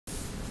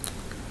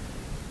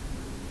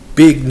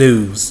Big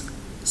news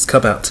has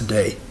come out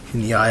today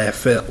in the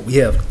IFL. We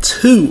have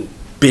two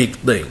big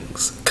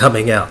things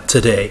coming out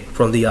today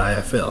from the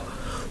IFL.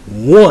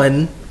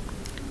 One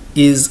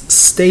is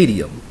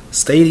Stadium.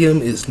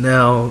 Stadium is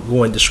now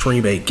going to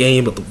stream a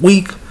game of the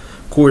week.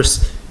 Of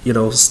course,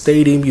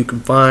 Stadium you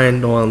can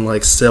find on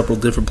like several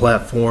different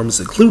platforms,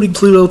 including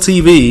Pluto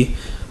TV,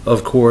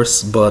 of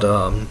course. But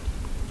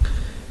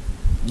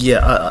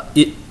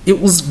it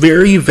was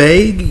very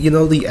vague.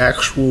 The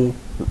actual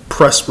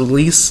press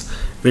release,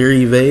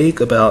 very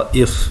vague about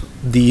if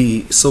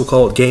the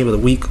so-called game of the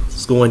week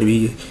is going to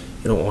be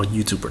on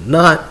YouTube or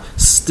not.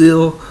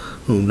 Still,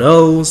 who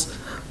knows?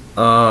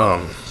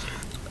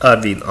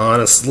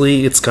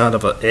 Honestly, it's kind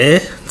of a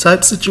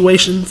type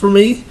situation for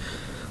me.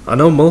 I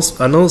know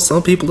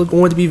some people are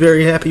going to be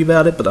very happy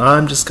about it, but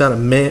I'm just kind of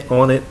meh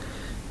on it.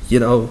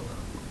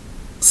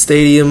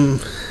 Stadium,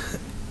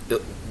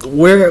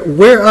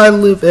 where I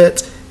live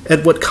at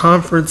what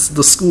conference,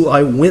 the school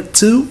I went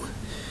to,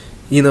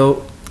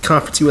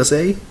 Conference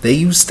USA, they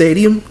use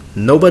Stadium.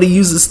 Nobody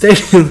uses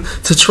Stadium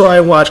to try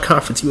and watch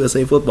Conference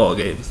USA football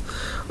games.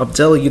 I'm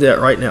telling you that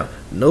right now.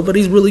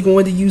 Nobody's really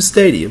going to use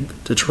Stadium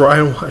to try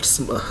and watch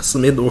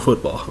some indoor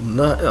football. I'm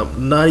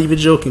not even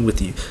joking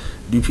with you.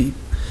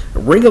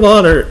 Ring of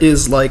Honor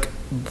is like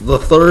the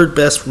third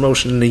best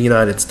promotion in the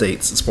United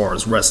States as far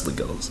as wrestling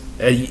goes,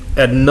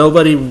 and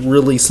nobody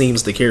really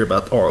seems to care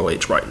about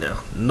ROH right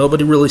now.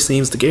 Nobody really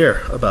seems to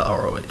care about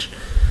ROH.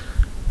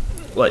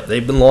 Like,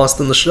 they've been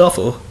lost in the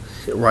shuffle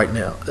right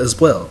now as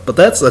well. But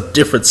that's a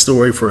different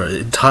story for an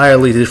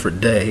entirely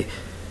different day.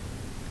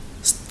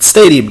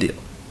 Stadium deal.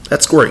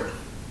 That's great.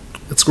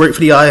 It's great for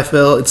the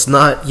IFL. It's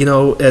not,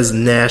 as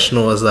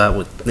national as I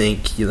would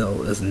think,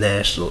 as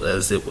national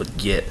as it would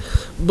get.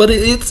 But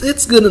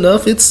it's good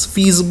enough. It's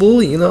feasible,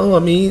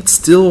 it's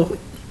still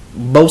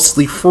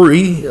mostly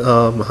free.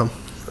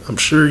 I'm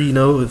sure,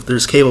 if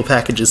there's cable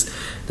packages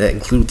that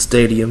include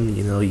Stadium,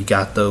 you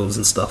got those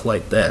and stuff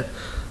like that.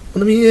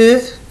 But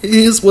it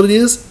is what it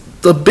is.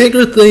 The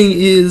bigger thing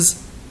is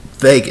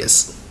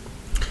Vegas.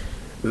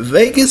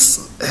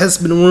 Vegas has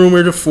been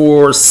rumored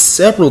for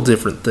several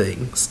different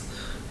things.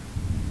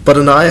 But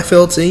an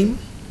IFL team,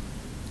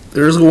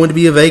 there's going to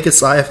be a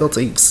Vegas IFL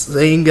team.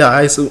 Same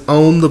guys who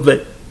own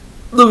the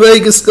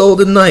Vegas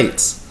Golden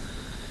Knights.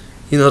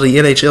 The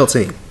NHL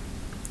team.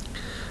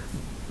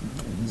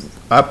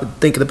 I've been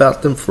thinking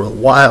about them for a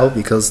while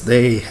because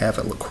they have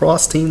a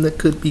lacrosse team that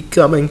could be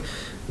coming.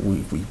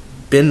 We've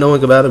been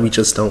knowing about it. We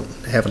just don't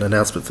have an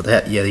announcement for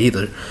that yet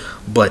either.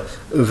 But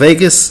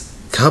Vegas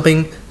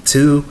coming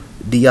to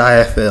the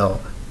IFL,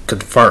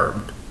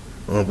 confirmed.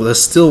 But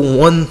there's still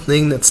one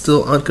thing that's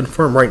still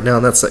unconfirmed right now,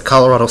 and that's that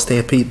Colorado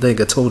Stampede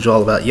thing I told you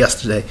all about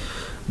yesterday.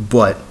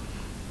 But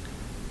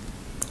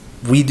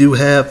we do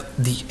have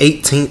the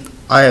 18th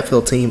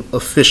IFL team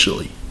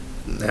officially.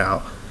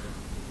 Now,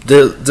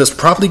 there's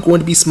probably going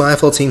to be some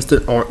IFL teams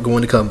that aren't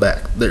going to come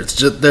back. There's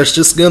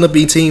just going to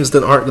be teams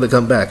that aren't going to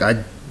come back.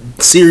 I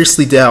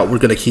seriously doubt we're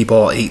going to keep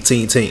all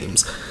 18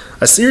 teams.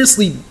 I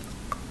seriously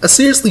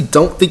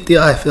don't think the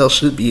IFL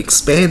should be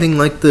expanding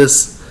like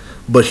this,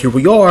 but here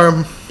we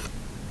are.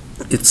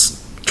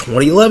 It's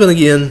 2011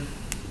 again,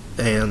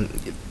 and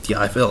the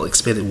IFL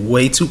expanded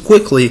way too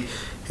quickly,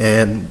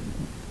 and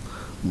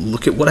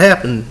look at what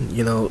happened.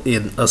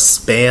 In a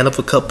span of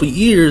a couple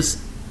years,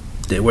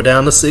 they were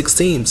down to 6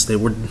 teams. They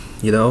were,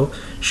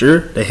 sure,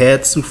 they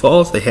had Sioux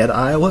Falls, they had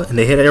Iowa, and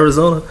they had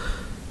Arizona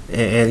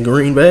and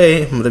Green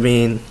Bay, but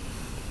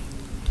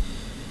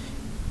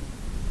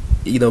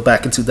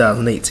back in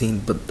 2018,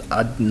 but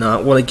I do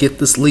not want to get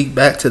this league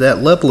back to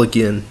that level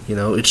again.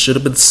 It should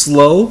have been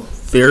slow,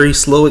 very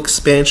slow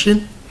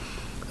expansion.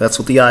 That's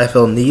what the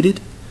IFL needed.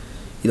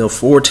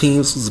 4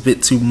 teams was a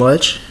bit too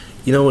much,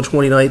 in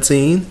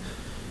 2019,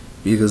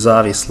 because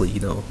obviously,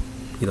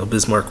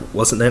 Bismarck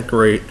wasn't that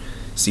great.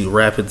 Cedar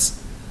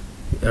Rapids,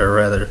 or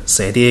rather,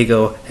 San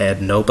Diego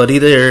had nobody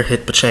there.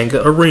 Hit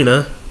Pechanga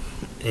Arena,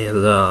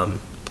 and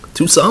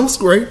Tucson was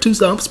great.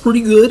 Tucson was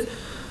pretty good,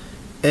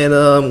 and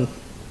oh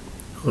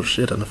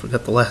shit, I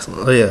forgot the last one.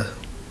 Oh yeah.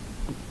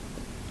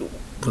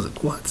 Was it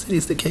Quad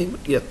Cities that came?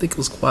 Yeah, I think it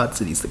was Quad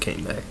Cities that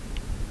came back.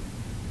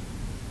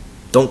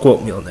 Don't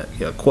quote me on that.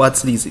 Yeah, Quad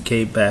Cities that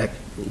came back,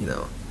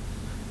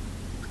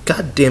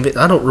 God damn it,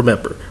 I don't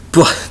remember.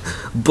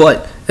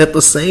 But at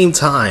the same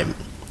time,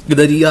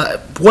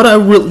 what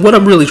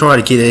I'm really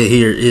trying to get at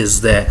here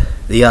is that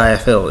the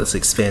IFL is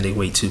expanding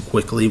way too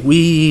quickly.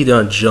 We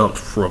done jumped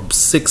from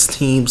 6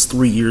 teams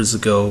 3 years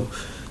ago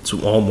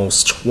to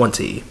almost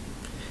 20.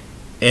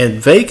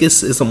 And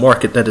Vegas is a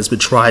market that has been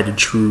tried and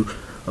true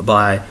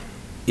by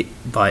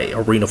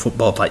arena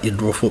football, by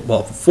indoor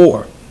football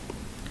before,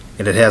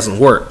 and it hasn't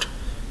worked.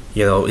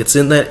 It's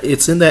in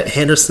that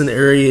Henderson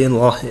area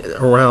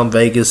around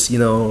Vegas,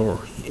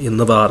 in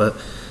Nevada.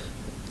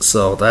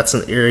 So that's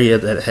an area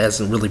that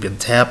hasn't really been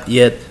tapped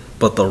yet.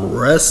 But the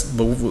rest,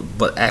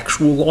 but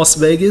actual Las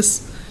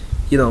Vegas,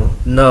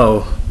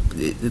 no,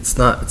 it's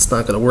not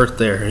going to work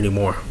there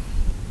anymore.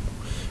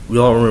 We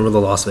all remember the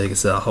Las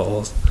Vegas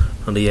Halls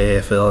from the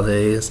AFL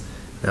days.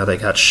 Now they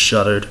got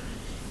shuttered,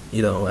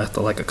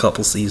 after like a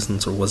couple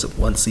seasons, or was it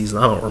one season?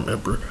 I don't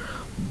remember.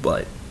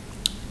 But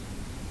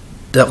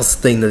that was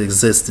the thing that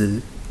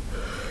existed.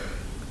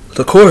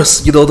 Of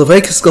course, the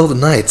Vegas Golden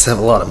Knights have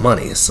a lot of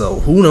money,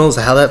 so who knows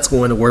how that's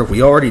going to work.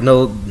 We already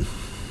know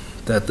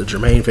that the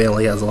Germain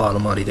family has a lot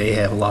of money. They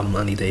have a lot of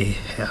money. They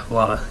have a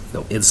lot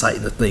of insight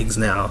into things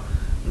now,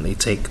 and they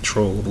take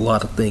control of a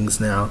lot of things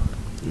now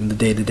in the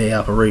day-to-day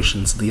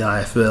operations of the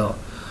IFL.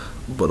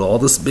 But all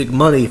this big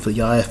money for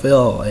the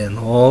IFL and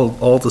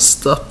all the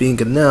stuff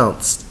being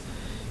announced,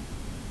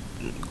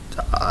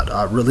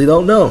 I really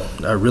don't know.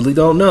 I really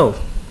don't know.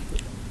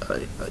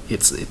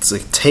 It's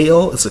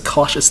a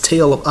cautious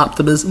tale of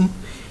optimism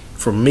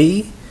for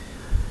me,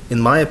 in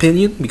my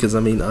opinion, because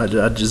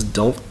I just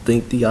don't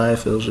think the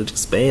IFL should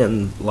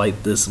expand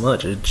like this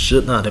much. It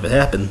should not have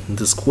happened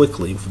this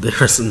quickly.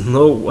 There's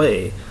no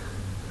way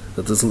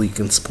that this league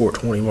can support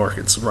 20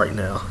 markets right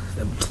now.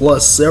 And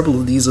plus,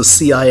 several of these are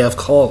CIF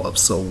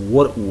call-ups. So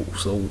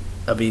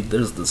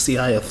there's the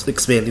CIF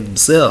expanding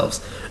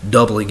themselves,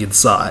 doubling in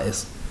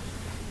size.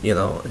 The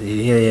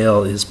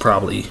NAL is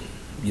probably,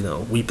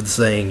 we've been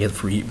saying it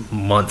for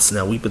months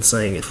now. We've been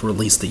saying it for at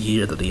least a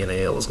year that the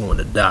NAL is going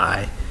to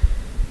die.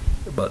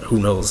 But who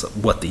knows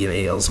what the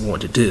NAL is going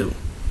to do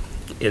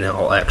in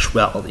all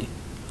actuality.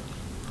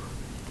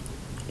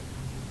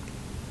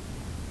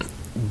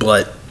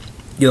 But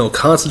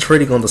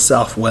concentrating on the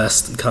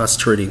Southwest and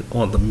concentrating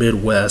on the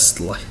Midwest,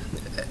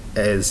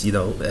 as the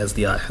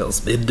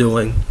IFL's been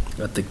doing,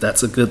 I think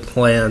that's a good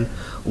plan.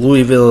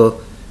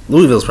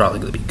 Louisville's probably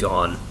going to be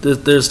gone.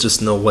 There's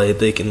just no way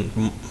they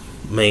can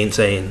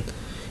maintain,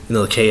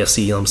 the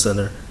KFC Yum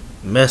Center.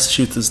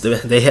 Massachusetts,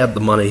 they have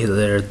the money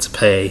there to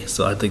pay,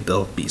 so I think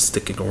they'll be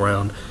sticking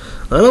around.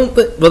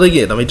 But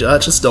again, I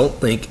just don't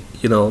think,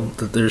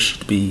 that there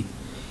should be,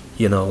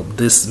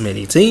 this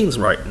many teams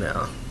right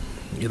now,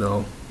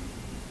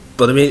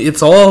 But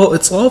it's all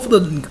for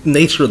the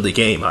nature of the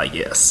game, I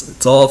guess.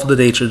 It's all for the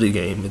nature of the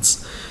game.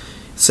 It's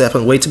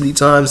happened way too many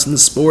times in the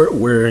sport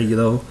where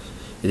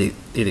it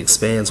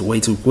expands way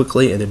too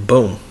quickly and then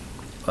boom,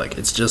 I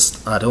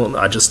just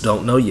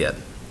don't know yet.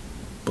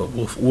 But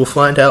we'll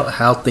find out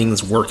how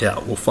things work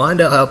out.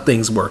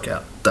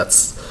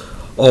 That's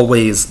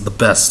always the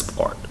best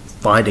part,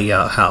 finding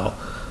out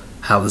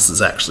how this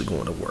is actually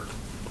going to work.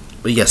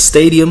 But yeah,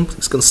 stadium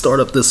is going to start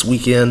up this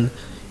weekend.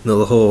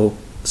 The whole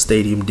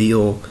stadium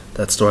deal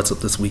that starts up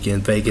this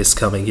weekend. Vegas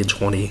coming in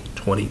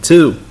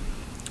 2022.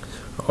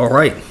 All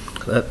right,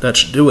 that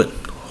should do it.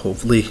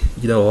 Hopefully,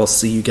 I'll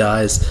see you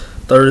guys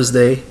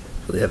Thursday.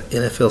 They have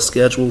NFL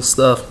schedule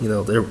stuff.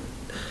 They're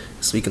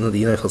speaking of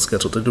the NFL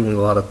schedule. They're doing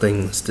a lot of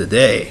things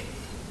today.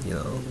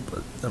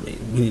 But we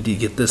need to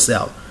get this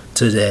out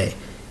today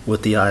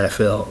with the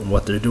IFL and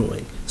what they're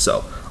doing.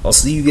 So I'll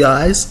see you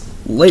guys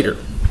later.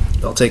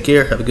 Y'all take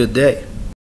care. Have a good day.